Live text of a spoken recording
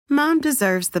Mom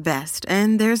deserves the best,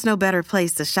 and there's no better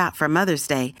place to shop for Mother's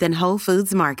Day than Whole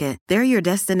Foods Market. They're your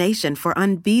destination for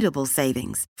unbeatable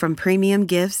savings, from premium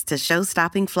gifts to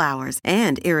show-stopping flowers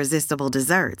and irresistible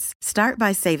desserts. Start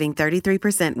by saving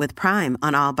 33% with Prime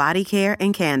on all body care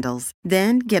and candles.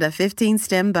 Then get a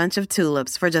 15-stem bunch of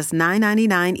tulips for just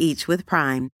 $9.99 each with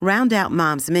Prime. Round out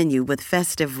Mom's menu with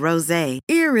festive rosé,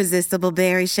 irresistible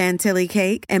berry chantilly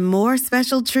cake, and more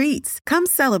special treats. Come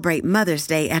celebrate Mother's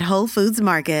Day at Whole Foods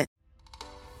Market.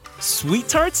 Sweet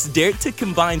Tarts dared to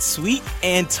combine sweet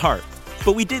and tart.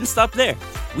 But we didn't stop there.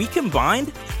 We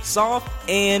combined soft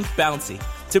and bouncy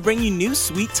to bring you new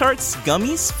Sweet Tarts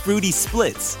Gummies Fruity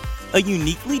Splits. A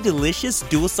uniquely delicious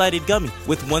dual-sided gummy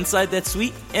with one side that's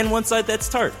sweet and one side that's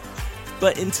tart.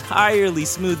 But entirely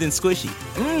smooth and squishy.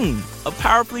 A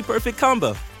powerfully perfect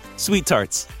combo. Sweet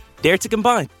Tarts. Dare to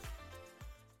combine.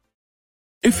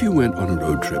 If you went on a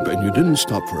road trip and you didn't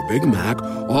stop for a Big Mac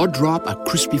or drop a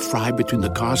crispy fry between the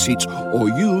car seats or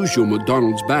use your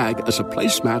McDonald's bag as a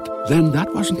placemat, then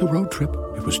that wasn't a road trip.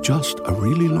 It was just a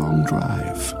really long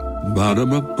drive.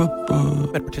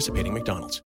 Ba-da-ba-ba-ba. At participating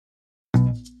McDonald's.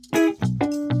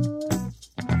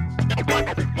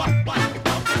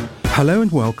 Hello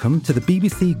and welcome to the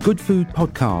BBC Good Food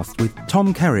Podcast with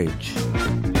Tom Kerridge.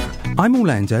 I'm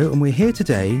Orlando and we're here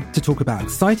today to talk about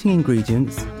exciting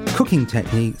ingredients, cooking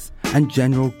techniques and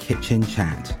general kitchen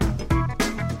chat.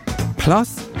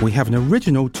 Plus, we have an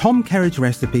original Tom Kerridge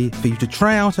recipe for you to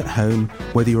try out at home,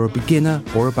 whether you're a beginner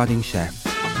or a budding chef.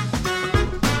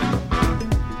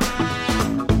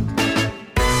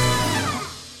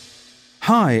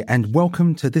 Hi and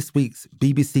welcome to this week's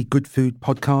BBC Good Food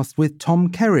Podcast with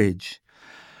Tom Kerridge.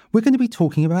 We're going to be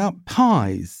talking about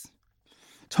pies.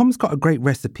 Tom's got a great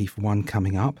recipe for one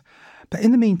coming up. But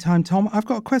in the meantime, Tom, I've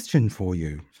got a question for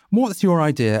you. What's your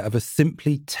idea of a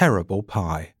simply terrible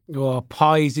pie? Oh,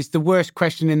 pies is the worst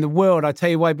question in the world. I tell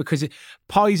you why, because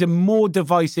pies are more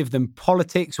divisive than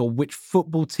politics or which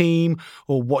football team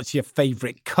or what's your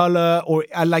favourite colour. Or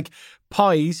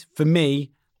pies, for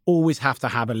me, always have to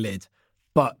have a lid.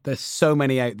 But there's so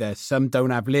many out there. Some don't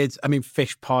have lids. I mean,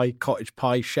 fish pie, cottage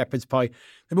pie, shepherd's pie.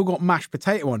 They've all got mashed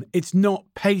potato on. It's not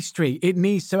pastry. It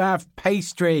needs to have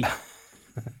pastry.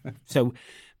 So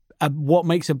what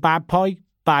makes a bad pie?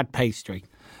 Bad pastry.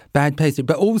 Bad pastry.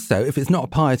 But also, if it's not a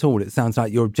pie at all, it sounds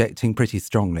like you're objecting pretty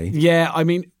strongly. Yeah, I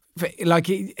mean, I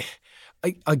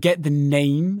get the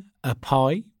name a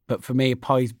pie, but for me, a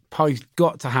pie's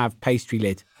got to have pastry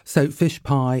lid. So fish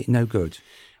pie, no good?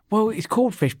 Well, it's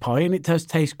called fish pie and it does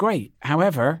taste great.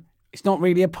 However, it's not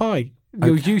really a pie.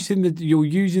 You're using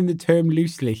the term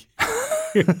loosely.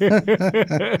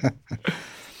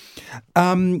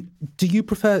 Do you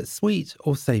prefer sweet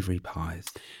or savoury pies?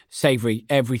 Savoury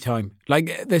every time.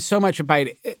 There's so much about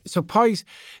it. So pies,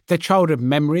 they're childhood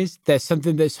memories. There's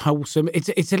something that's wholesome.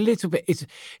 It's a little bit. It's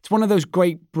one of those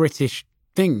great British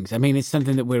things. I mean, it's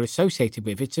something that we're associated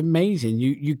with. It's amazing.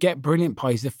 You get brilliant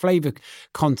pies. The flavour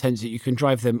contents that you can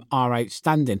drive them are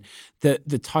outstanding.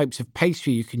 The types of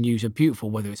pastry you can use are beautiful,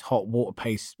 whether it's hot water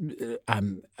paste,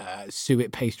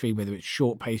 suet pastry, whether it's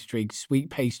short pastry, sweet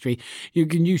pastry. You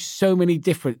can use so many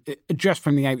different, just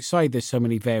from the outside, there's so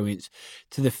many variants.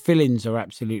 To the fillings are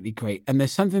absolutely great. And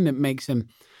there's something that makes them,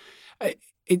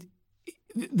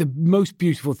 the most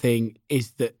beautiful thing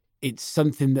is that it's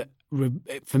something that,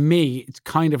 for me, it's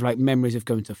kind of like memories of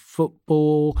going to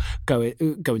football, going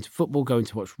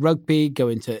to watch rugby,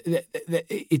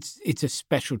 it's a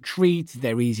special treat.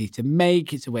 They're easy to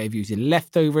make. It's a way of using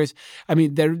leftovers. I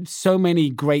mean, there are so many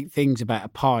great things about a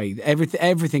pie.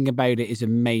 Everything about it is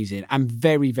amazing and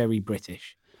very, very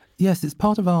British. Yes, it's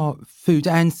part of our food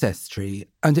ancestry,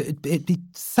 and it'd be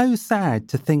so sad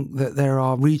to think that there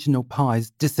are regional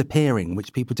pies disappearing,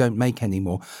 which people don't make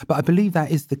anymore. But I believe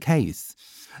that is the case.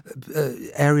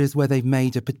 Areas where they've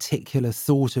made a particular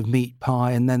sort of meat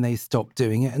pie and then they stop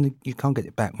doing it and you can't get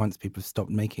it back once people have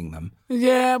stopped making them.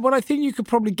 Yeah, well, I think you could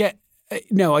probably get...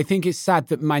 No, I think it's sad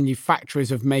that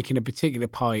manufacturers of making a particular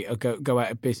pie go out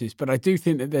of business, but I do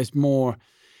think that there's more...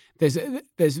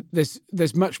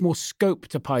 There's much more scope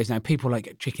to pies now. People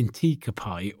like chicken tikka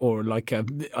pie or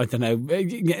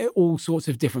all sorts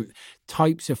of different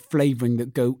types of flavouring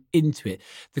that go into it.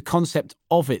 The concept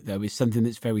of it, though, is something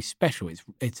that's very special.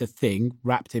 It's a thing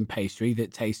wrapped in pastry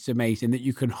that tastes amazing that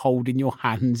you can hold in your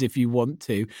hands if you want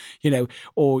to,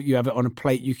 or you have it on a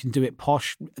plate. You can do it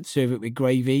posh, serve it with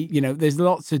gravy. There's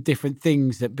lots of different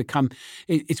things that become.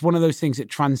 It's one of those things that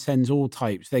transcends all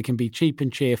types. They can be cheap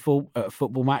and cheerful at a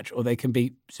football match, or they can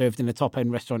be served in a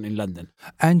top-end restaurant in London.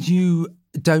 And you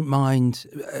don't mind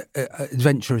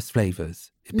adventurous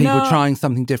flavours? People trying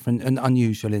something different and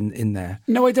unusual in there.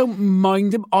 No, I don't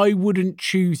mind them. I wouldn't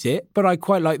choose it, but I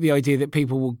quite like the idea that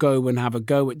people will go and have a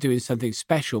go at doing something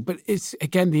special. But it's,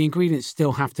 again, the ingredients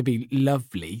still have to be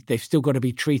lovely. They've still got to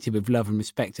be treated with love and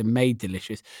respect and made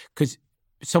delicious, because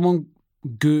someone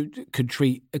good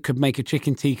could make a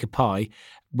chicken tikka pie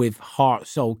with heart,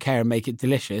 soul, care and make it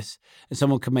delicious, and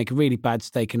someone could make a really bad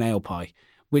steak and ale pie.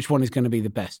 Which one is going to be the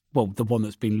best? Well, the one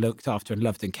that's been looked after and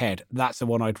loved and cared. That's the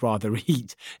one I'd rather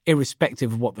eat,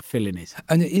 irrespective of what the filling is.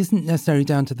 And it isn't necessarily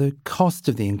down to the cost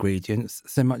of the ingredients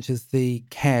so much as the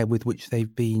care with which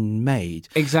they've been made.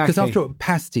 Exactly. Because after all,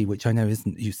 pasty, which I know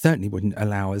you certainly wouldn't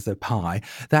allow as a pie,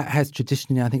 that has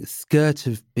traditionally, I think, skirt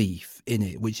of beef in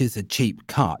it, which is a cheap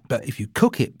cut. But if you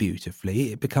cook it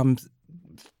beautifully, it becomes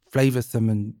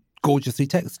flavoursome and gorgeously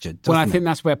textured. Well, I think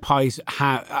that's where pies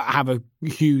have a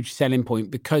huge selling point,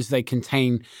 because they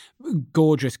contain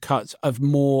gorgeous cuts of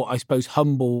more, I suppose,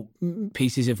 humble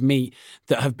pieces of meat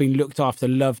that have been looked after,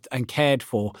 loved and cared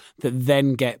for, that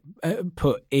then get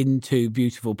put into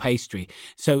beautiful pastry.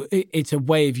 So it's a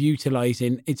way of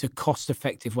utilising, it's a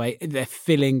cost-effective way. They're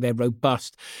filling, they're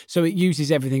robust. So it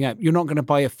uses everything up. You're not going to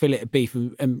buy a fillet of beef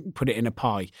and put it in a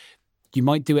pie. You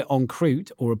might do it en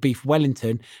croûte or a beef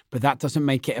Wellington, but that doesn't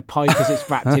make it a pie because it's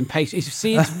wrapped in pastry.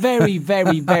 See, it's very,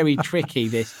 very, very tricky,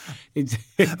 this.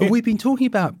 We've been talking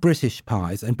about British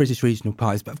pies and British regional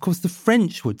pies, but of course the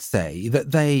French would say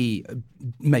that they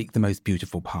make the most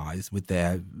beautiful pies with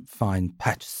their fine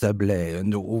pâte sablé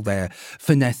and all their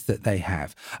finesse that they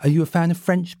have. Are you a fan of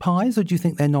French pies, or do you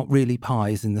think they're not really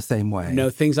pies in the same way? No,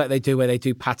 things like they do where they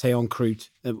do pâté en croûte,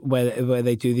 where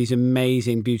they do these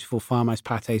amazing, beautiful farmhouse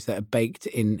pâtés that are baked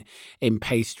in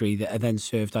pastry that are then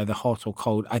served either hot or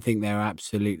cold. I think they're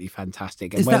absolutely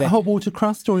fantastic. And is that hot water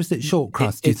crust or is it short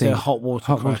crust, do you think? It's a hot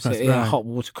water crust. Right. Hot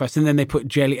water crust. And then they put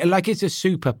jelly. Like, it's a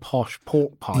super posh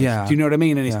pork pie. Yeah. Do you know what I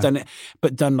mean? And it's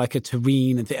done like a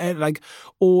terrine, and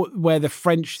or where the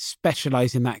French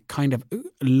specialise in that kind of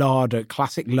larder,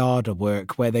 classic larder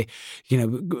work, where they,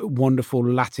 wonderful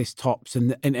lattice tops,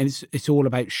 and it's all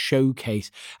about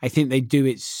showcase. I think they do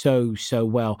it so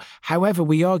well. However,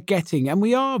 we are getting, and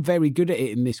we are very good at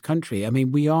it in this country. I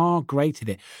mean, we are great at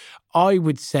it. I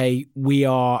would say we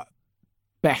are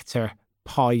better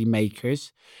pie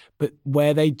makers, but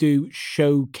where they do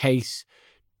showcase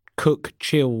cook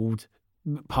chilled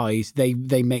pies, they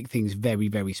make things very,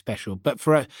 very special. But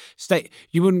for a steak,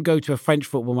 you wouldn't go to a French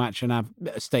football match and have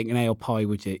a steak and ale pie,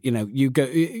 would you? You go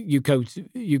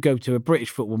to a British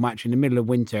football match in the middle of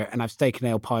winter and have steak and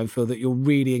ale pie and feel that you're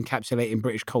really encapsulating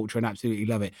British culture and absolutely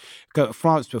love it. Go to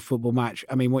France to a football match.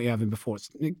 I mean, what are you having before? It's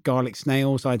garlic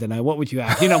snails? I don't know. What would you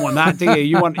have? You don't want that, do you?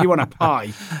 You want a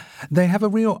pie. They have a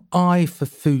real eye for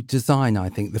food design, I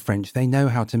think, the French. They know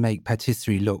how to make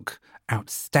patisserie look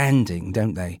outstanding,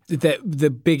 don't they?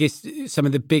 Some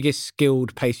of the biggest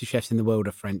skilled pastry chefs in the world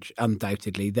are French,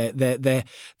 undoubtedly. They're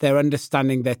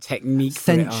understanding their technique.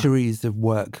 Centuries of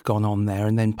work gone on there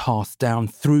and then passed down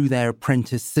through their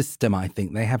apprentice system, I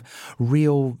think. They have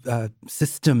real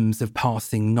systems of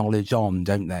passing knowledge on,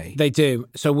 don't they? They do.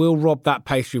 So we'll rob that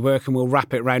pastry work and we'll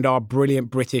wrap it around our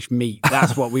brilliant British meat.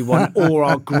 That's what we want. Or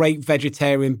our great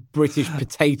vegetarian British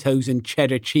potatoes and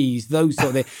cheddar cheese, those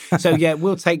sort of things. So yeah,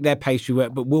 we'll take their pastry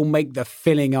work, but we'll make the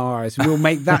filling ours.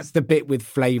 That's the bit with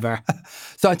flavour.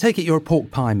 So I take it you're a pork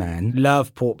pie man.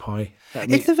 Love pork pie.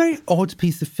 It's a very odd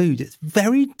piece of food. It's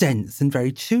very dense and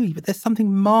very chewy, but there's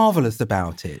something marvellous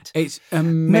about it. It's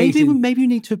amazing. Maybe you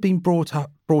need to have been brought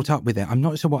up with it. I'm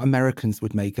not sure what Americans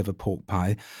would make of a pork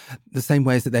pie, the same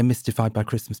way as that they're mystified by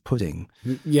Christmas pudding.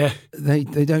 Yeah. They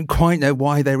don't quite know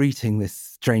why they're eating this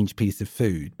strange piece of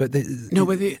food. But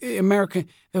the American...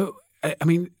 I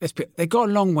mean, they've got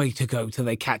a long way to go till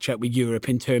they catch up with Europe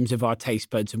in terms of our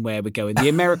taste buds and where we're going. The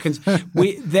Americans,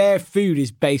 their food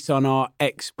is based on our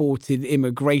exported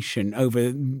immigration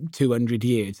over 200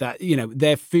 years. That,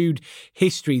 their food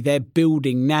history, they're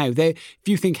building now. If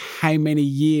you think how many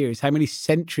years, how many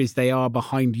centuries they are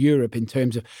behind Europe in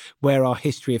terms of where our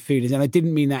history of food is. And I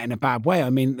didn't mean that in a bad way.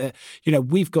 I mean,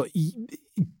 we've got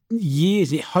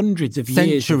years, hundreds of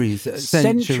centuries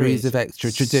of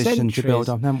extra tradition to build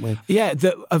on, haven't we? Yeah,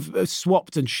 that have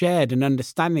swapped and shared an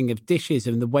understanding of dishes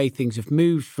and the way things have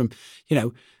moved from,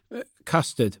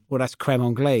 custard. Well, that's creme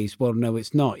anglaise. Well, no,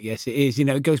 it's not. Yes, it is.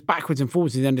 It goes backwards and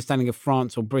forwards in the understanding of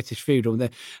France or British food, or the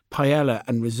paella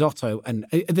and risotto. And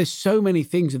there's so many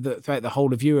things throughout the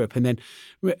whole of Europe. And then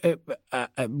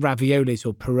raviolis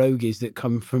or pierogies that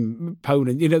come from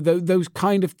Poland. Those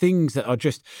kind of things that are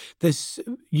just, this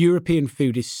European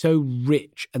food is so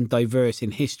rich and diverse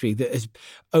in history that has,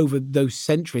 over those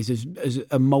centuries, has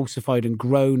emulsified and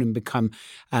grown and become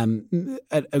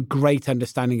a great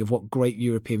understanding of what great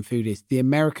European food is. The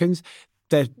Americans,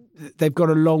 they've got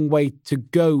a long way to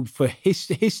go for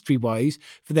history-wise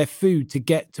for their food to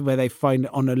get to where they find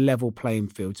it on a level playing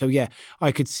field. So yeah,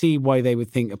 I could see why they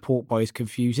would think a pork pie is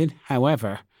confusing.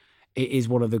 However, it is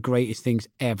one of the greatest things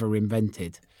ever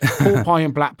invented. Pork pie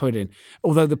and black pudding.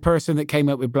 Although the person that came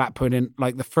up with black pudding,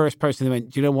 like the first person that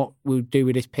went, do you know what we'll do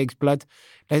with this pig's blood?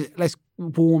 Let's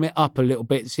warm it up a little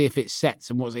bit and see if it sets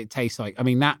and what does it taste like. I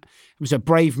mean, that was a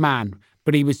brave man.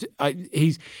 But he's a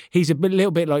little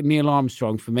bit like Neil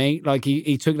Armstrong for me. Like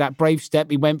he took that brave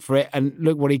step, he went for it, and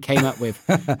look what he came up with.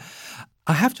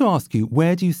 I have to ask you,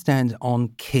 where do you stand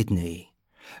on kidney?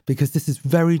 Because this is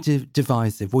very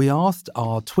divisive. We asked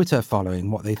our Twitter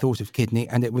following what they thought of kidney,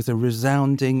 and it was a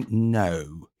resounding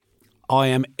no. I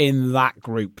am in that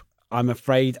group. I'm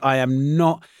afraid I am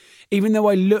not. Even though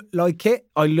I look like it,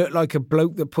 I look like a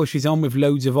bloke that pushes on with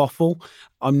loads of offal.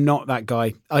 I'm not that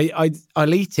guy.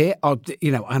 I'll eat it,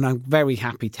 and I'm very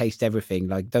happy taste everything.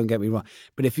 Like, don't get me wrong.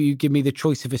 But if you give me the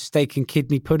choice of a steak and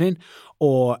kidney pudding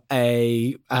or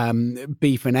a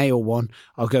beef and ale one,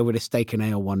 I'll go with a steak and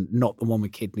ale one, not the one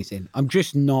with kidneys in. I'm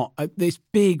just not. This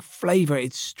big flavour.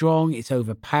 It's strong. It's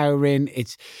overpowering.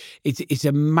 It's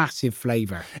a massive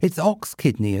flavour. It's ox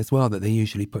kidney as well that they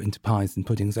usually put into pies and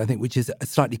puddings, I think, which is a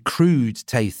slightly crude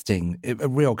tasting, a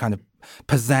real kind of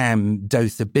pizzazz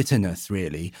dose of bitterness,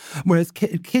 really. Whereas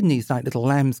kidneys, like little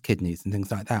lamb's kidneys and things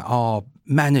like that, are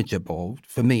manageable,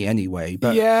 for me anyway.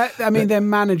 But yeah, I mean, they're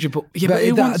manageable. Yeah, but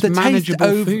who wants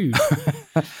manageable food?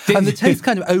 And the taste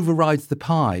kind of overrides the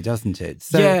pie, doesn't it?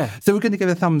 So, yeah. So we're going to give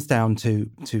a thumbs down to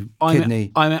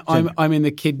kidney. I'm in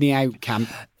the kidney out camp.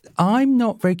 I'm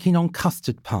not very keen on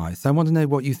custard pie, so I want to know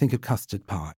what you think of custard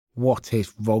pie. What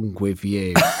is wrong with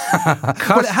you?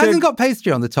 Well, it hasn't got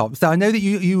pastry on the top, so I know that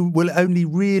you will only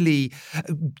really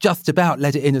just about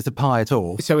let it in as a pie at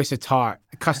all. So it's a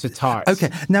custard tart. Okay,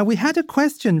 now we had a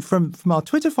question from our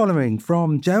Twitter following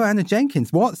from Joanna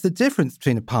Jenkins. What's the difference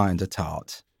between a pie and a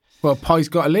tart? Well, pie's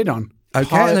got a lid on.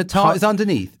 Okay, and a tart is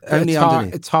underneath.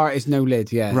 Underneath. A tart is no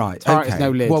lid, yeah. Right, tart okay. is no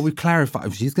lid. Well, we've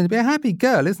clarified. She's going to be a happy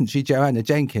girl, isn't she, Joanna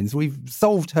Jenkins? We've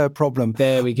solved her problem.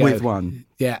 There we go. With one.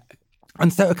 Yeah.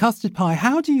 And so a custard pie,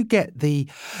 how do you get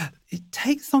it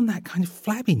takes on that kind of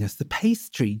flabbiness. The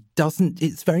pastry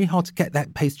it's very hard to get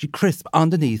that pastry crisp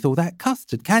underneath all that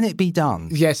custard. Can it be done?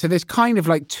 Yeah, so there's kind of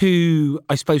like two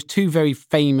very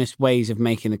famous ways of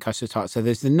making the custard tart. So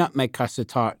there's the nutmeg custard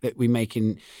tart that we make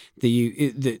in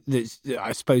that's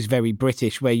I suppose very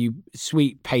British, where you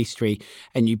sweet pastry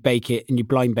and you bake it and you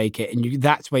blind bake it, and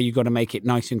that's where you've got to make it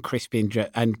nice and crispy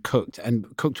and cooked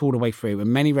all the way through.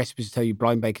 And many recipes tell you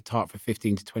blind bake a tart for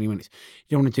 15 to 20 minutes.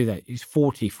 You don't want to do that. It's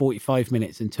 40, 45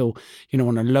 minutes until,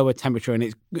 on a lower temperature,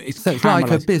 and so it's like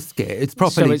a biscuit. It's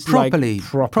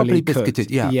properly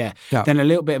biscuited. Yeah. Then a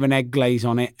little bit of an egg glaze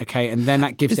on it. Okay, and then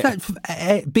that gives Is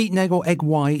that beaten egg or egg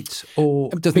white, or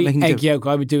does it make egg yolk?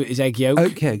 I would do it as egg yolk.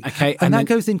 Okay, and that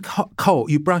goes in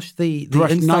cold. You brush the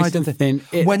inside nice and thin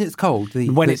when it's cold.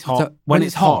 When it's hot. When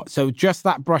it's hot. So just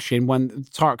that brushing when the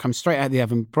tart comes straight out of the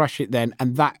oven. Brush it then,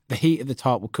 and the heat of the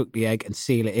tart will cook the egg and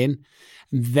seal it in.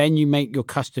 And then you make your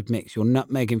custard mix, your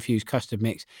nutmeg infused custard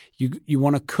mix. You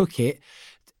want to cook it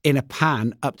in a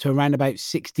pan up to around about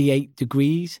 68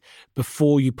 degrees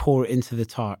before you pour it into the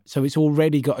tart. So it's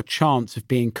already got a chance of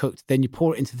being cooked. Then you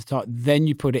pour it into the tart. Then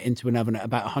you put it into an oven at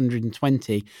about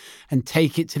 120 and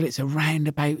take it till it's around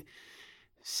about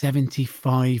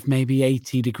 75, maybe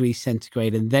 80 degrees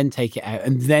centigrade, and then take it out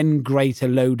and then grate a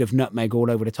load of nutmeg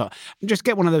all over the top. And just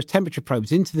get one of those temperature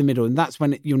probes into the middle, and that's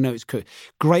when you'll know it's cooked.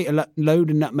 Grate a load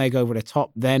of nutmeg over the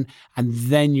top then, and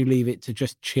then you leave it to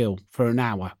just chill for an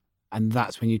hour. And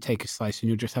that's when you take a slice and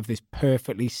you'll just have this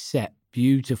perfectly set,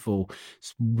 beautiful,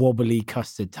 wobbly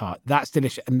custard tart. That's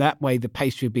delicious. And that way the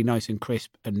pastry would be nice and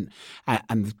crisp and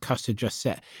the custard just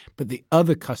set. But the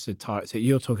other custard tarts that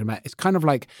you're talking about, it's kind of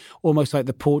like almost like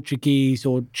the Portuguese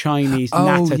or Chinese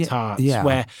nata tarts,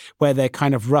 where they're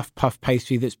kind of rough puff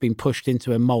pastry that's been pushed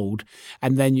into a mold.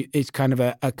 And then it's kind of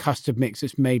a custard mix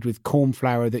that's made with corn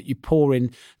flour that you pour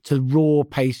in to raw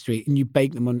pastry, and you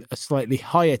bake them on a slightly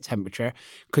higher temperature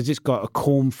because it's got a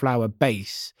corn flour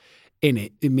base. in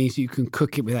it. It means you can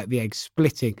cook it without the eggs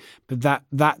splitting, but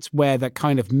that's where that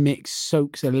kind of mix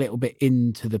soaks a little bit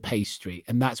into the pastry,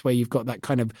 and that's where you've got that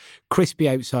kind of crispy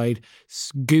outside,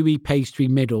 gooey pastry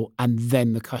middle, and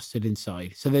then the custard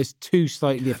inside. So there's two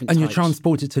slightly different And types. you're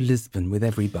transported to Lisbon with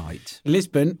every bite.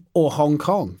 Lisbon or Hong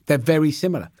Kong, they're very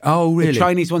similar. Oh, really? The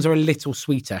Chinese ones are a little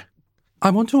sweeter. I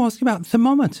want to ask you about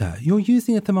thermometer. You're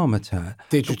using a thermometer.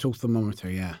 Digital thermometer,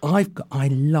 yeah. I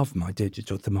love my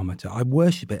digital thermometer. I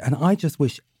worship it. And I just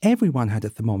wish everyone had a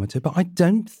thermometer, but I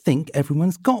don't think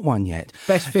everyone's got one yet.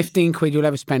 Best 15 quid you'll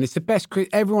ever spend. It's the best.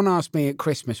 Everyone asks me at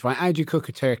Christmas, right, how do you cook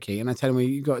a turkey? And I tell them, well,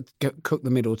 you've got to cook the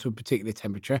middle to a particular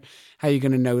temperature. How are you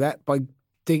going to know that? By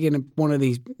digging one of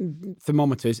these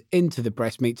thermometers into the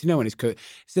breast meat to know when it's cooked.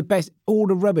 It's the best. All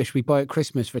the rubbish we buy at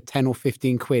Christmas for 10 or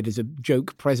 15 quid as a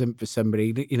joke present for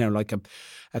somebody, you know, like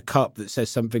a cup that says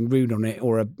something rude on it,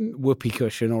 or a whoopee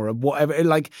cushion, or a whatever.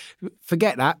 Like,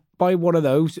 forget that. Buy one of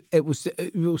those. It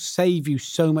will save you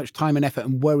so much time and effort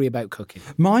and worry about cooking.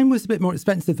 Mine was a bit more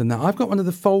expensive than that. I've got one of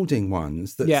the folding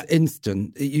ones that's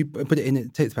instant. You put it in,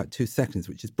 it takes about 2 seconds,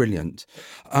 which is brilliant.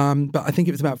 But I think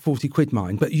it was about 40 quid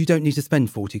mine. But you don't need to spend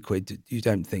 40 quid, you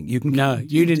don't think? You can. No,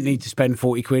 you didn't need to spend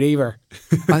 40 quid either.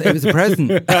 It was a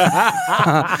present.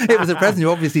 It was a present.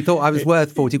 You obviously thought I was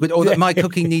worth 40 quid, or that my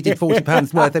cooking needed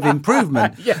 £40 worth of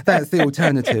improvement. That's the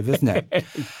alternative, isn't it?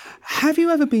 Have you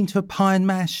ever been to a pie and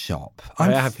mash shop?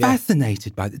 I'm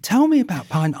fascinated by it. Tell me about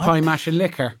pie mash and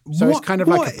liquor. So it's kind of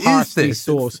like a parsley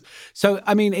sauce. So,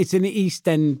 I mean, it's an East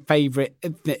End favourite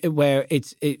where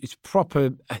it's proper.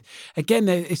 Again,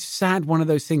 it's sad, one of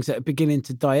those things that are beginning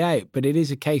to die out, but it is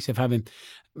a case of having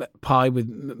pie with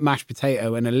mashed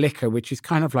potato and a liquor, which is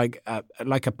kind of like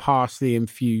a parsley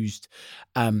infused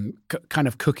kind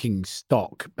of cooking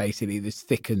stock, basically, that's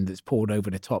thickened, that's poured over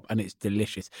the top, and it's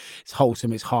delicious. It's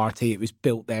wholesome, it's hearty. It was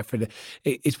built there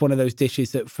it's one of those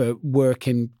dishes that for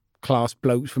working class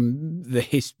blokes from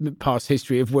the past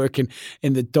history of working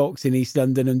in the docks in East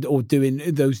London or doing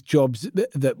those jobs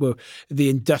that were the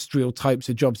industrial types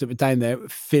of jobs that were down there,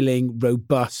 filling,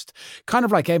 robust, kind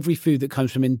of like every food that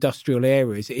comes from industrial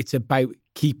areas. It's about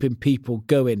keeping people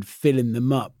going, filling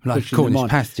them up, like Cornish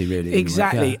pasty, really.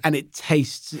 Exactly, and it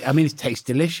tastes. I mean, it tastes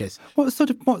delicious. What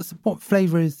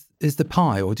flavour is the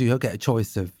pie, or do you get a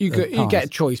choice of? You get a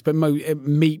choice, but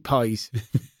meat pies.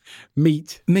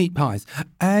 Meat pies.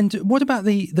 And what about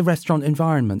the restaurant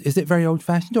environment? Is it very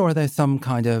old-fashioned, or are there some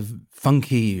kind of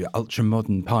funky,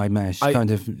 ultra-modern pie mash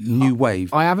kind of new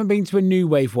wave? I haven't been to a new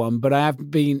wave one, but I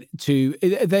have been to...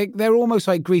 They're almost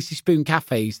like Greasy Spoon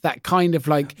cafes, that kind of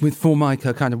like... With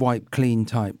Formica kind of white, clean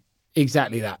type.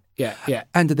 Exactly that, yeah.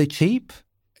 And are they cheap?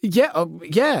 Yeah.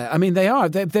 I mean, they are.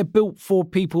 They're built for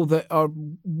people that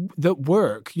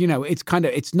work. You know,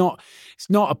 it's not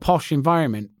a posh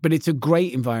environment, but it's a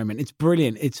great environment. It's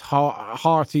brilliant. It's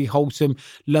hearty, wholesome.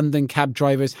 London cab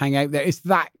drivers hang out there. It's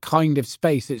that kind of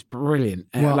space. It's brilliant.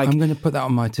 Well, I'm going to put that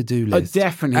on my to-do list.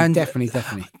 Definitely.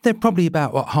 There are probably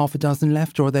about half a dozen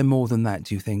left, or are there more than that?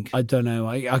 Do you think? I don't know.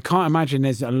 I can't imagine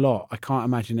there's a lot.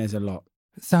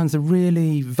 It sounds a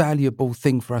really valuable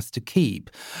thing for us to keep.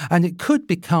 And it could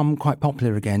become quite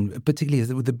popular again,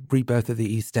 particularly with the rebirth of the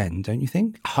East End, don't you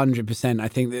think? 100%. I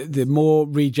think the more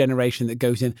regeneration that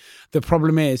goes in, the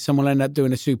problem is someone will end up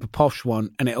doing a super posh one,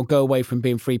 and it'll go away from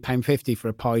being £3.50 for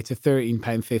a pie to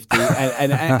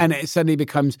 £13.50. and it suddenly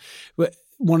becomes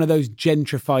one of those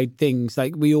gentrified things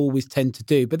like we always tend to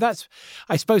do. But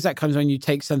I suppose that comes when you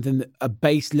take something, a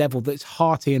base level that's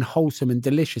hearty and wholesome and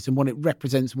delicious and what it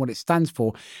represents and what it stands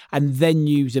for, and then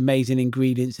use amazing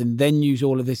ingredients and then use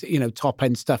all of this, you know, top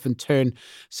end stuff and turn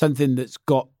something that's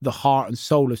got the heart and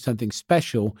soul of something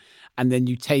special. And then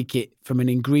you take it from an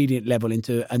ingredient level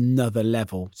into another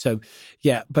level. So,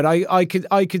 yeah, but I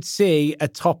could see a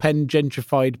top end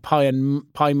gentrified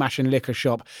pie mash and liquor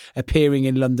shop appearing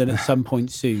in London at some point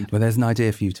soon. Well, there's an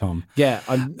idea for you, Tom. Yeah,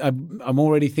 I'm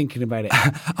already thinking about it.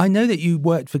 I know that you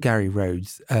worked for Gary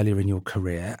Rhodes earlier in your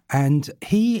career, and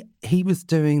he was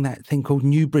doing that thing called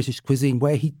New British Cuisine,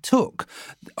 where he took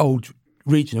old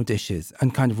regional dishes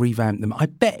and kind of revamped them. I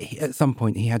bet at some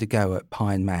point he had a go at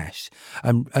pie and mash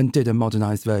and did a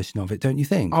modernised version of it, don't you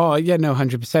think? Oh, yeah, no,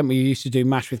 100%. We used to do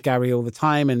mash with Gary all the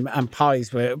time, and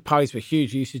pies were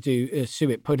huge. We used to do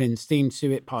suet pudding, steamed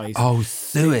suet pies. Oh,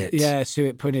 suet. Yeah,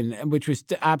 suet pudding, which was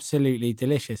absolutely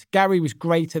delicious. Gary was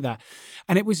great at that.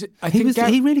 And it was...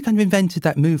 He really kind of invented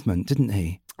that movement, didn't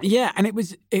he? Yeah, and it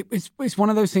was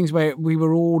one of those things where we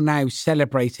were all now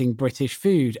celebrating British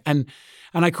food, and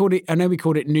I know we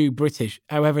called it New British.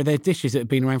 However, they're dishes that have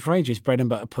been around for ages: bread and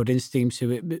butter pudding, steamed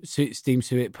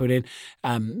suet pudding,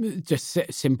 just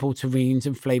simple terrines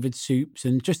and flavoured soups,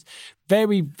 and just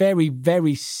very, very,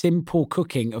 very simple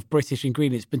cooking of British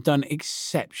ingredients, but done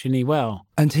exceptionally well.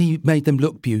 And he made them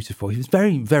look beautiful. He was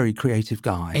very, very creative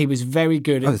guy. He was very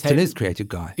good at... still is creative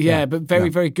guy. Yeah, but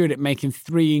very good at making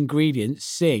 3 ingredients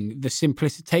sing, the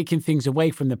simplicity, taking things away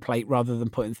from the plate rather than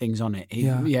putting things on it.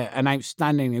 An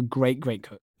outstanding, a great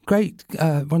cook. Great,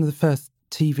 one of the first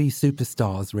TV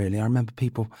superstars, really. I remember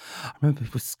people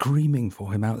screaming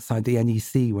for him outside the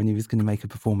NEC when he was going to make a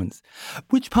performance.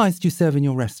 Which pies do you serve in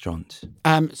your restaurant?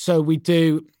 So we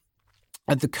do...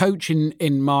 At the Coach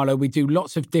in Marlow, we do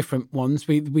lots of different ones.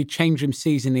 We change them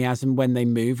seasonally as and when they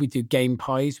move. We do game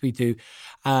pies, we do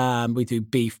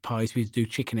beef pies, we do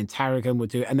chicken and tarragon,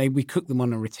 we cook them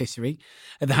on a rotisserie.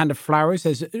 At the Hand of Flowers,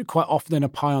 there's quite often a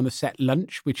pie on the set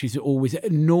lunch, which is always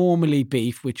normally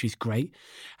beef, which is great.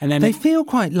 And then they feel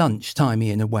quite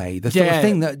lunchtimey in a way, the sort of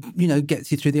thing that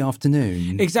gets you through the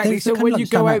afternoon. Exactly. So when you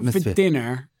go out for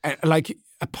dinner, like.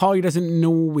 A pie doesn't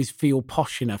always feel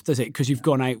posh enough, does it? Because you've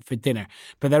gone out for dinner.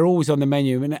 But they're always on the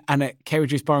menu. And at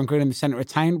Kerridge's Bar and Grill in the centre of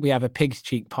town, we have a pig's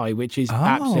cheek pie, which is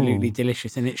absolutely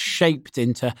delicious. And it's shaped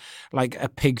into like a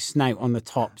pig's snout on the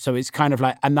top. So it's kind of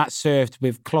like, and that's served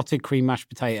with clotted cream mashed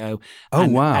potato.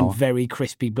 And very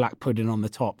crispy black pudding on the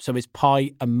top. So it's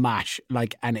pie and mash,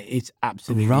 and it is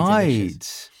absolutely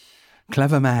delicious.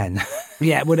 Clever man.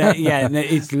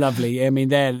 It's lovely. I mean,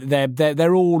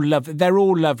 they're all lovely. They're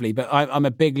all lovely. But I'm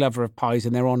a big lover of pies,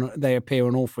 and they appear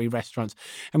on all 3 restaurants.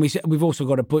 And we've also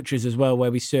got a butcher's as well,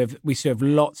 where we serve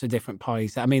lots of different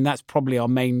pies. I mean, that's probably our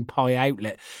main pie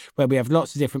outlet, where we have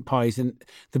lots of different pies. And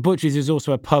the butcher's is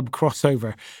also a pub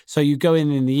crossover. So you go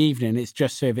in the evening, it's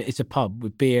just serve it. It's a pub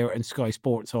with beer and Sky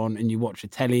Sports on, and you watch the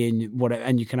telly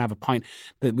and you can have a pint.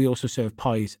 But we also serve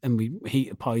pies, and we heat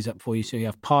the pies up for you. So you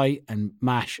have pie and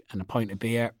mash and a pint of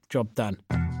beer. Job done.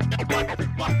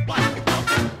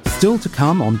 Still to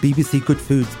come on BBC Good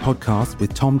Foods podcast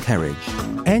with Tom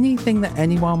Kerridge. Anything that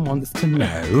anyone wants to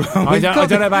know. I don't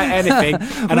know about anything.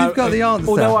 And we've got the answer.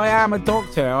 Although I am a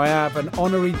doctor, I have an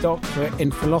honorary doctorate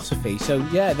in philosophy. So,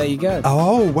 yeah, there you go.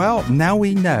 Oh, well, now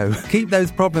we know. Keep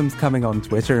those problems coming on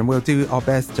Twitter, and we'll do our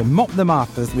best to mop them up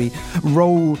as we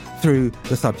roll through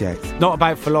the subjects. Not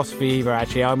about philosophy either,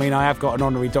 actually. I mean, I have got an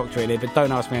honorary doctorate in it, but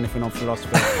don't ask me anything on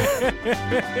philosophy.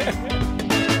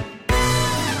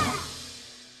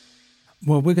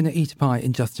 Well, we're going to eat a pie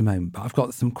in just a moment, but I've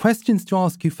got some questions to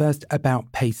ask you first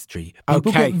about pastry.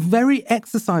 People get very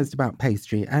exercised about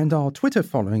pastry, and our Twitter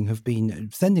following have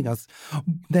been sending us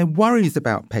their worries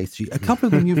about pastry. A couple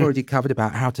of them you've already covered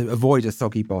about how to avoid a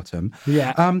soggy bottom.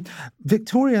 Yeah.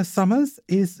 Victoria Summers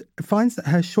finds that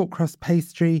her short crust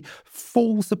pastry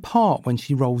falls apart when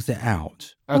she rolls it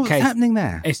out. What's happening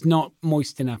there? It's not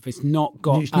moist enough. It's not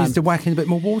got... It needs to whack in a bit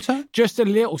more water? Just a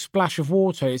little splash of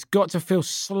water. It's got to feel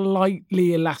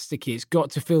slightly elasticy. It's got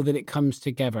to feel that it comes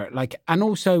together. And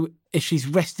also, if she's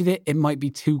rested it, it might be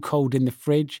too cold in the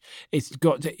fridge. It's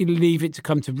got to leave it to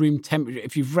come to room temperature.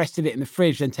 If you've rested it in the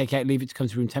fridge, then take it out, leave it to come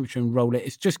to room temperature and roll it.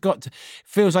 It's just got to...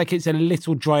 Feels like it's a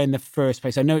little dry in the first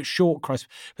place. I know it's short crust,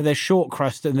 but there's short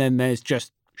crust and then there's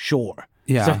just short.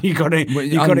 Yeah. So you got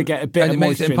to get a bit of moisture. It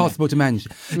makes it impossible to manage.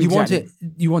 You want it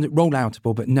roll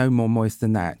outable, but no more moist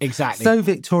than that. Exactly. So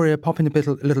Victoria, pop in a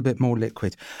little bit more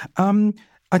liquid.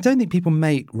 I don't think people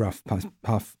make rough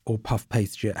puff or puff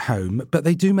pastry at home, but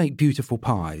they do make beautiful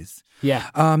pies. Yeah.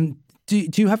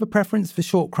 Do you have a preference for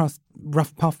short crust,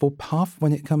 rough puff or puff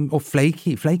when it comes, or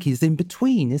flaky? Flaky is in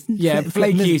between, isn't it? Yeah,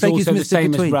 flaky is also the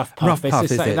same as rough puff. Rough puff,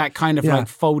 it's just that kind of like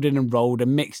folded and rolled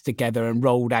and mixed together and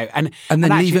rolled out. And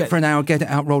then leave it for an hour, get it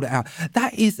out, roll it out.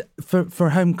 That is, for a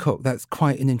home cook, that's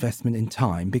quite an investment in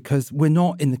time, because we're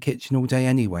not in the kitchen all day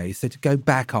anyway. So to go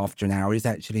back after an hour is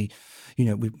actually...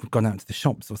 we've gone out to the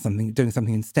shops or something, doing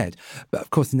something instead. But of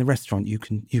course, in the restaurant, you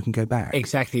can go back.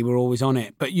 Exactly, we're always on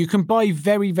it. But you can buy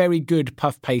very, very good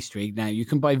puff pastry now. You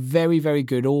can buy very, very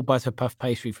good all butter puff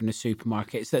pastry from the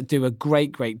supermarkets that do a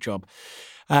great, great job.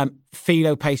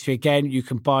 Phyllo pastry, again, you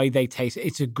can buy.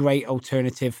 It's a great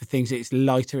alternative for things. It's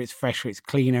lighter, it's fresher, it's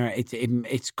cleaner,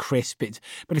 it's crisp.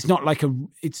 But it's not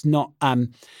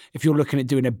if you're looking at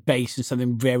doing a base and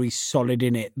something very solid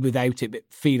in it without it, but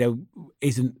Phyllo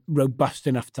isn't robust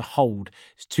enough to hold.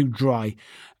 It's too dry.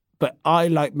 But I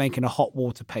like making a hot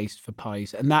water paste for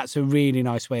pies, and that's a really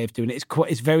nice way of doing it.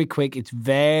 It's very quick, it's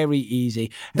very easy.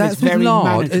 That's it's very lard.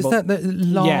 manageable. Is that the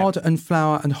lard and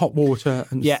flour and hot water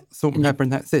and salt and pepper,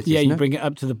 and that's it? Yeah, you bring it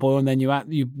up to the boil, and then you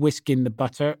whisk in the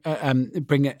butter,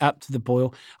 bring it up to the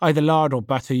boil. Either lard or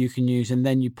butter you can use, and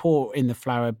then you pour in the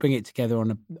flour, bring it together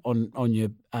on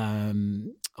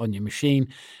on your machine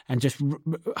and just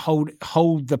hold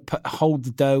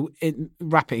the dough,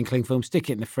 wrap it in cling film, stick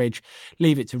it in the fridge,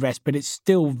 leave it to rest. But it's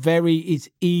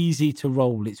easy to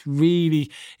roll. It's really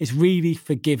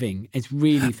forgiving. It's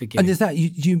really forgiving. And is that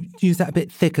you use that a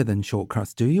bit thicker than short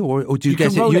crust, do you, or do you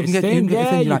get roll it?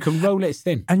 You can roll it as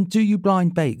thin. And do you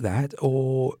blind bake that,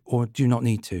 or do you not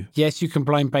need to? Yes, you can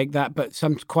blind bake that, but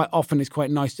quite often it's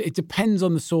quite nice. It depends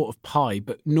on the sort of pie,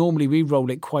 but normally we roll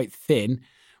it quite thin,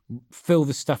 fill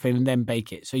the stuff in, and then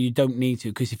bake it. So you don't need to,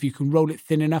 because if you can roll it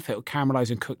thin enough, it'll caramelize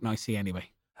and cook nicely anyway.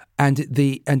 And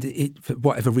it, for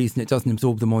whatever reason, it doesn't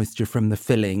absorb the moisture from the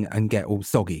filling and get all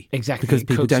soggy. Exactly, because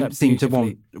people don't seem to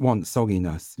want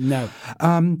sogginess. No.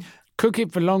 Cook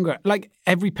it for longer. Like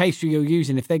every pastry you're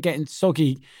using, if they're getting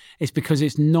soggy, it's because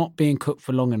it's not being cooked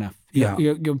for long enough.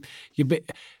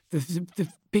 The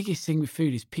biggest thing with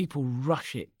food is people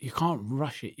rush it. You can't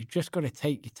rush it. You've just got to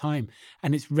take your time.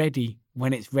 And it's ready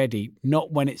when it's ready,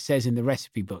 not when it says in the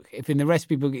recipe book. If in the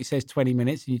recipe book it says 20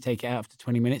 minutes and you take it out after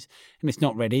 20 minutes and it's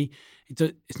not ready,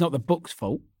 it's not the book's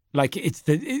fault. Like it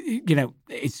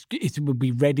will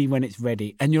be ready when it's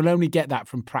ready. And you'll only get that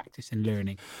from practice and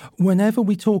learning. Whenever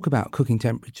we talk about cooking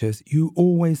temperatures, you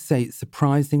always say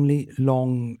surprisingly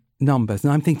long numbers.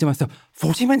 And I'm thinking to myself,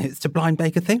 40 minutes to blind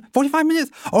bake a thing? 45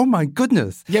 minutes? Oh my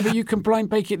goodness. Yeah, but you can blind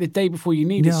bake it the day before you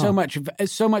need it. So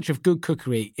much of good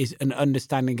cookery is an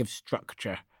understanding of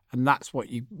structure. And that's what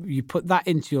you put that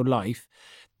into your life,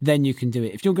 then you can do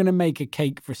it. If you're going to make a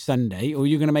cake for Sunday, or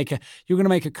you're going to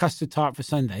make a custard tart for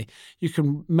Sunday, you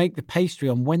can make the pastry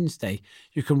on Wednesday.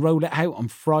 You can roll it out on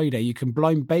Friday. You can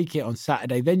blind bake it on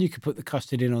Saturday. Then you can put the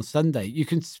custard in on Sunday. You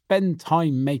can spend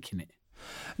time making it.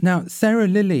 Now, Sarah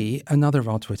Lilly, another of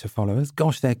our Twitter followers,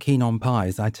 gosh, they're keen on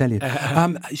pies, I tell you.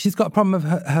 She's got a problem of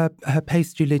her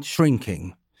pastry lid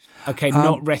shrinking. Okay,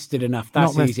 not rested enough.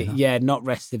 That's easy. Yeah, not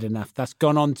rested enough. That's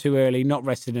gone on too early, not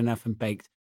rested enough and baked.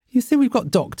 You see, we've got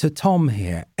Dr. Tom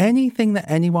here. Anything that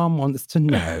anyone wants to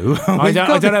know. I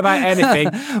don't know about anything.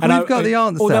 And we've got the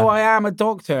answer. Although I am a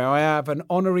doctor, I have an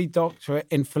honorary doctorate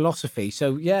in philosophy.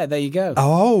 So, yeah, there you go.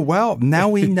 Oh, well, now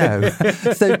we know.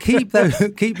 So keep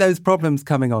those problems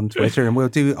coming on Twitter, and we'll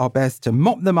do our best to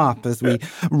mop them up as we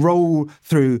roll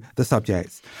through the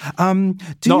subjects.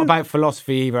 Not about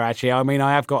philosophy either, actually. I mean,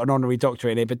 I have got an honorary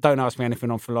doctorate in it, but don't ask me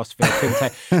anything on philosophy. I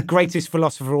couldn't tell. Greatest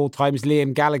philosopher of all time is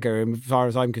Liam Gallagher, as far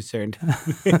as I'm concerned.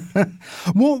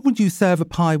 What would you serve a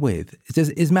pie with?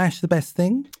 Is mash the best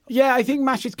thing? Yeah, I think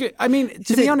mash is good. I mean,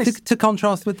 to be honest, to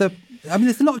contrast with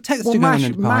there's a lot of texture going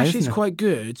into pie. Mash is quite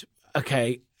good.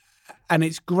 Okay, and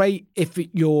it's great if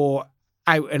you're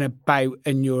out and about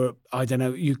and you're, I don't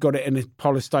know, you've got it in a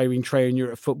polystyrene tray and you're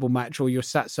at a football match, or you're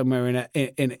sat somewhere in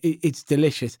it's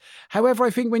delicious. However, I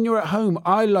think when you're at home,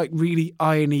 I like really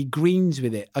irony greens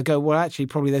with it. I go, well, actually,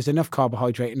 probably there's enough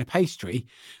carbohydrate in a pastry.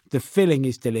 The filling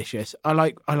is delicious. I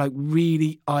like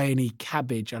really irony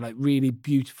cabbage. I like really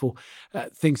beautiful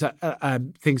things like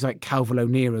Calvolo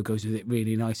Nero goes with it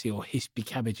really nicely, or Hispy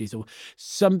cabbages, or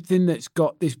something that's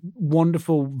got this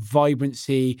wonderful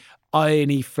vibrancy,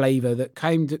 irony flavour that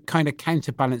kind of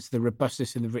counterbalance the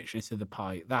robustness and the richness of the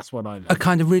pie. That's what I like. A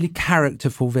kind of really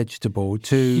characterful vegetable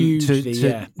to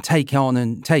take it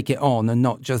on and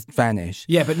not just vanish.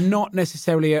 Yeah, but not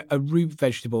necessarily a root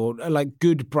vegetable, like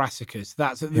good brassicas.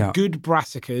 Good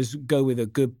brassicas go with a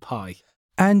good pie.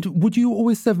 And would you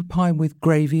always serve a pie with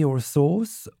gravy or a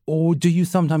sauce? Or do you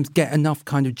sometimes get enough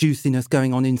kind of juiciness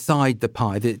going on inside the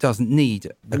pie that it doesn't need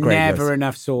a gravy? Never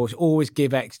enough sauce. Always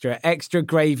give extra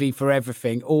gravy for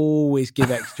everything. Always give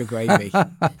extra gravy.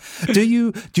 Do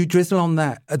you drizzle on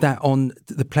that on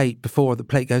the plate before the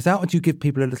plate goes out, or do you give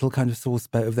people a little kind of sauce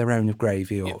boat of their own of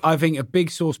gravy? Or I think a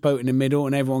big sauce boat in the middle,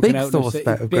 and everyone can help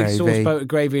themselves. Big sauce boat of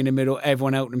gravy in the middle,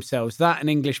 everyone help themselves. That and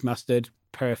English mustard,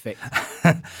 perfect.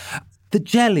 The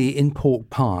jelly in pork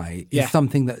pie is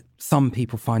something that some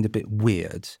people find a bit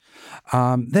weird.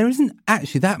 There isn't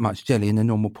actually that much jelly in a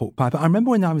normal pork pie, but I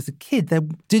remember when I was a kid, there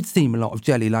did seem a lot of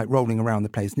jelly like rolling around the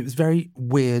place, and it was a very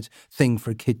weird thing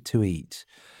for a kid to eat.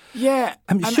 Yeah,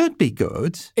 I mean, it should be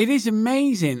good. It is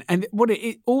amazing, and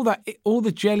all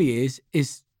the jelly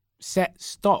is set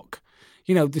stock.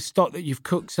 You know, the stock that you've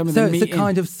cooked some of the meat in. So it's a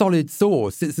kind of solid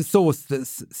sauce. It's a sauce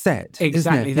that's set,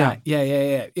 exactly isn't it? That.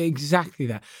 Yeah. Exactly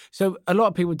that. So a lot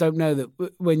of people don't know that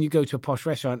when you go to a posh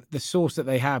restaurant, the sauce that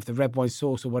they have, the red wine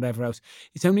sauce or whatever else,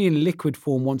 it's only in liquid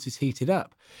form once it's heated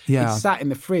up. Yeah. It's sat in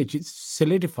the fridge. It's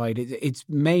solidified. It's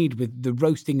made with the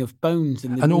roasting of bones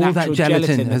and all that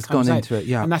gelatin has gone into it.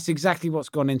 Yeah, and that's exactly what's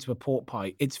gone into a pork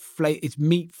pie. It's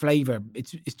meat flavour.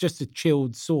 It's just a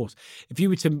chilled sauce. If you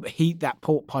were to heat that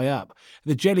pork pie up,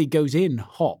 the jelly goes in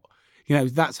hot. You know,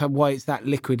 that's why it's that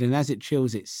liquid, and as it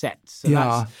chills, it sets. So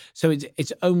Yeah.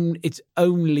 it's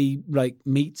only like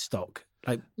meat stock.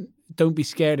 Like, don't be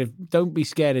scared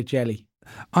of jelly.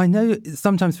 I know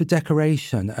sometimes for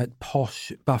decoration at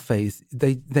posh buffets,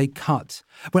 they cut,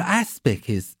 well, aspic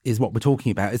is what we're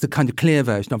talking about. It's a kind of clear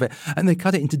version of it. And they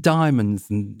cut it into diamonds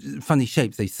and funny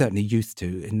shapes. They certainly used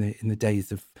to in the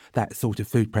days of that sort of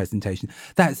food presentation.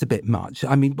 That's a bit much.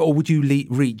 I mean, or would you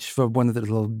reach for one of the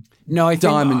little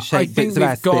diamond-shaped bits of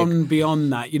aspic? I think we've gone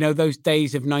beyond that. You know, those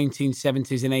days of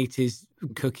 1970s and 80s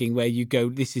cooking where you go,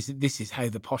 this is how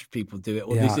the posh people do it.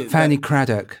 Or Yeah, Fanny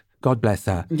Craddock. God bless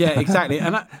her. Yeah, exactly.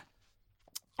 And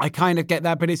I kind of get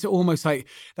that, but it's almost like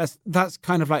that's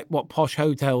kind of like what posh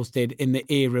hotels did in the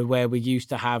era where we used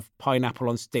to have pineapple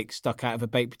on sticks stuck out of a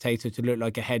baked potato to look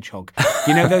like a hedgehog.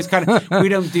 You know, those kind of, we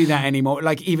don't do that anymore.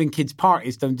 Like even kids'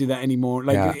 parties don't do that anymore.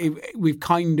 Like we've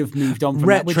kind of moved on from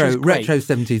that, which is great. Retro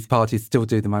 70s parties still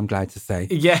do them, I'm glad to say.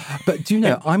 Yeah. But do you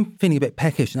know, I'm feeling a bit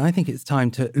peckish and I think it's time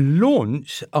to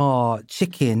launch our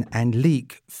chicken and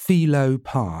leek phyllo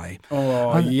pie.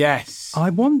 Oh, yes. I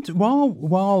want,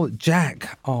 while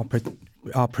Jack,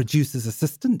 our producer's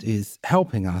assistant, is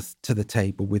helping us to the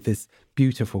table with this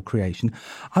beautiful creation,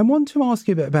 I want to ask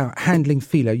you a bit about handling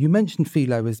phyllo. You mentioned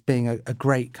phyllo as being a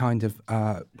great kind of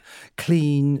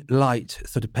clean, light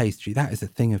sort of pastry. That is a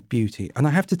thing of beauty. And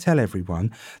I have to tell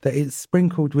everyone that it's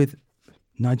sprinkled with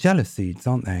Nigella seeds,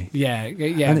 aren't they? Yeah.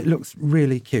 And it looks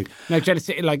really cute. Nigella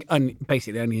seeds, like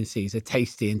basically onion seeds, are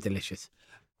tasty and delicious.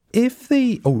 We're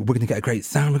going to get a great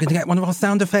sound. We're going to get one of our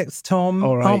sound effects, Tom.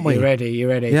 All right, aren't we? You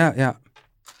ready? Yeah.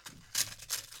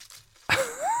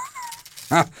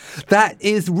 That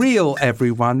is real,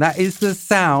 everyone. That is the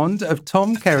sound of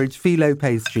Tom Kerridge phyllo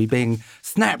pastry being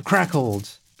snap crackled.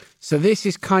 So this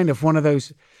is kind of one of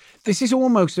those, this is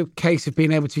almost a case of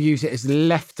being able to use it as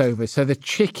leftovers. So the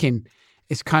chicken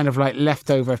is kind of like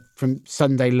leftover from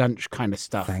Sunday lunch kind of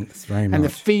stuff. Thanks very much. And the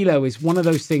phyllo is one of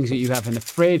those things that you have in the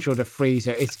fridge or the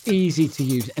freezer. It's easy to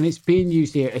use, and it's being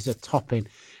used here as a topping.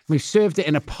 We've served it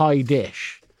in a pie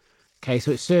dish. Okay,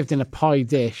 so it's served in a pie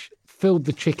dish, filled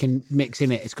the chicken mix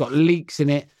in it. It's got leeks in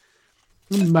it,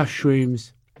 and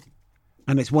mushrooms,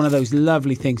 and it's one of those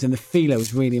lovely things. And the phyllo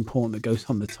is really important that goes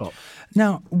on the top.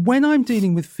 Now, when I'm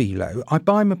dealing with phyllo, I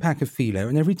buy them a pack of phyllo,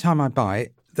 and every time I buy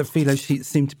it, the phyllo sheets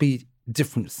seem to be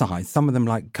different size. Some of them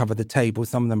like cover the table,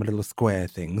 some of them are little square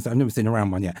things. I've never seen a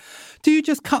round one yet. Do you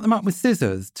just cut them up with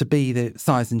scissors to be the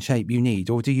size and shape you need,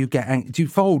 or do you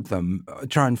fold them,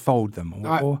 try and fold them?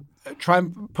 Or try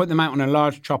and put them out on a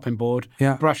large chopping board.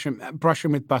 Yeah. Brush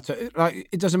them with butter. Like,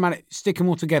 it doesn't matter. Stick them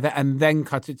all together and then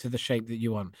cut it to the shape that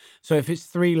you want. So if it's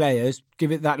 3 layers,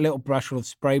 give it that little brush or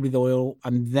spray with oil,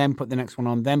 and then put the next one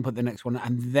on, then put the next one on,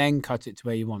 and then cut it to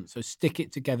where you want. So stick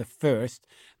it together first,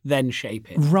 then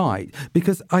shape it. Right,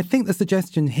 because I think the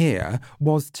suggestion here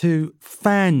was to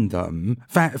fan them,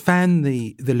 fan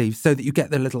the leaves so that you get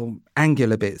the little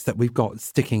angular bits that we've got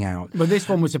sticking out. But this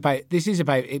is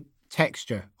about it.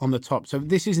 Texture on the top. So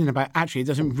this isn't about, actually, it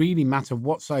doesn't really matter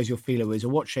what size your phyllo is or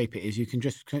what shape it is. You can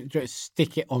just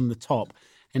stick it on the top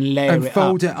and layer and it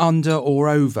fold up. it under or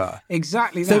over.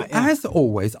 Exactly So that. Yeah. as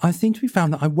always, I seem to be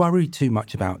found that I worry too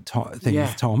much about things,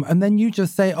 Yeah. Tom, and then you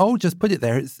just say, "Oh, just put it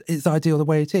there. It's ideal the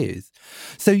way it is."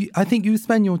 So I think you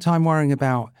spend your time worrying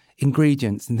about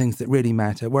ingredients and things that really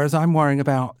matter, whereas I'm worrying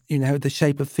about the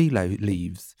shape of phyllo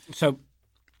leaves. So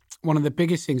one of the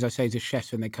biggest things I say to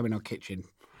chefs when they come in our kitchen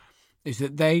is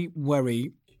that they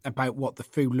worry about what the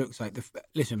food looks like.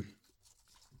 Listen,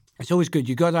 it's always good.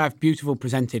 You've got to have beautiful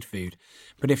presented food.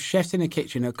 But if chefs in the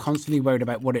kitchen are constantly worried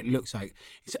about what it looks like,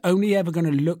 it's only ever going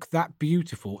to look that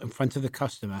beautiful in front of the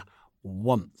customer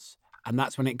once. And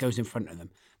that's when it goes in front of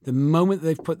them. The moment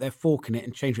they've put their fork in it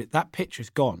and changed it, that picture's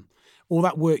gone. All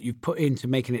that work you've put into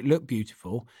making it look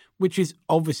beautiful, which is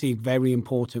obviously very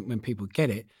important when people get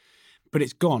it, but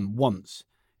it's gone once.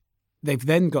 They've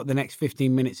then got the next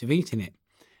 15 minutes of eating it.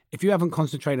 If you haven't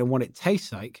concentrated on what it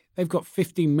tastes like, they've got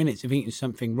 15 minutes of eating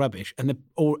something rubbish, and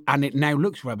it now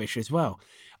looks rubbish as well.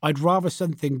 I'd rather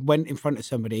something went in front of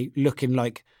somebody looking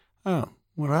like, oh,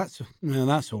 well,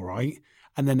 that's all right.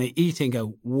 And then they eat it and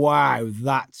go, wow,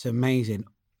 that's amazing.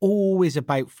 Always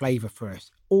about flavour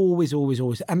first. Always, always,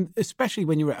 always. And especially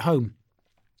when you're at home.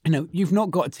 You've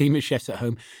not got a team of chefs at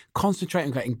home.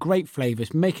 Concentrating on getting great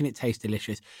flavours, making it taste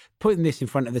delicious, putting this in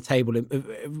front of the table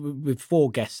with 4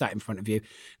 guests sat in front of you.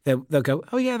 They'll go,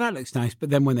 oh, yeah, that looks nice.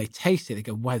 But then when they taste it, they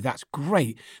go, wow, that's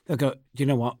great. They'll go, do you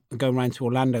know what? I'm going round to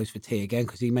Orlando's for tea again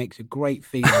because he makes a great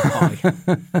phyllo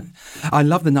pie. I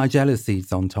love the Nigella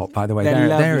seeds on top, by the way. They're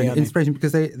lovely, an inspiration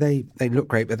because they look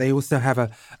great, but they also have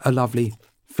a lovely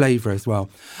flavour as well.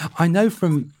 I know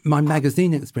from my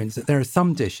magazine experience that there are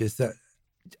some dishes that,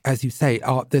 as you say,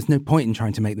 there's no point in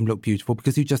trying to make them look beautiful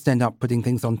because you just end up putting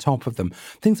things on top of them.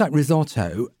 Things like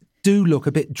risotto do look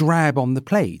a bit drab on the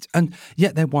plate, and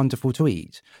yet they're wonderful to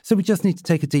eat. So we just need to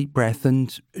take a deep breath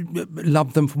and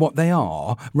love them for what they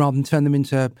are, rather than turn them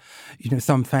into,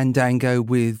 some fandango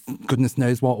with goodness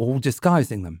knows what, all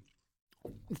disguising them.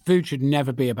 Food should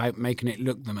never be about making it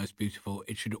look the most beautiful.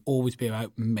 It should always be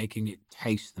about making it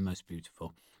taste the most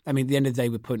beautiful. I mean, at the end of the day,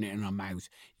 we're putting it in our mouths.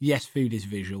 Yes, food is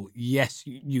visual. Yes,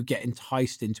 you get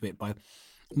enticed into it by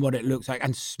what it looks like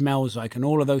and smells like and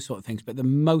all of those sort of things. But the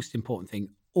most important thing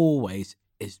always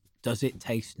is, does it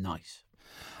taste nice?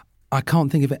 I can't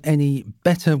think of any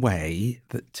better way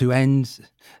to end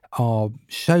our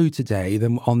show today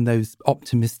than on those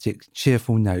optimistic,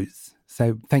 cheerful notes.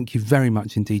 So thank you very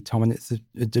much indeed, Tom, and it's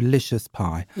a delicious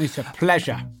pie. It's a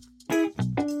pleasure.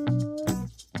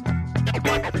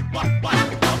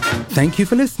 Thank you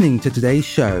for listening to today's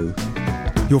show.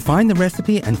 You'll find the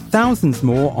recipe and thousands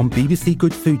more on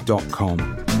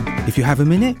bbcgoodfood.com. If you have a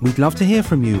minute, we'd love to hear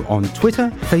from you on Twitter,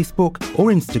 Facebook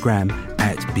or Instagram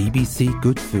at BBC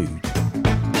Good Food.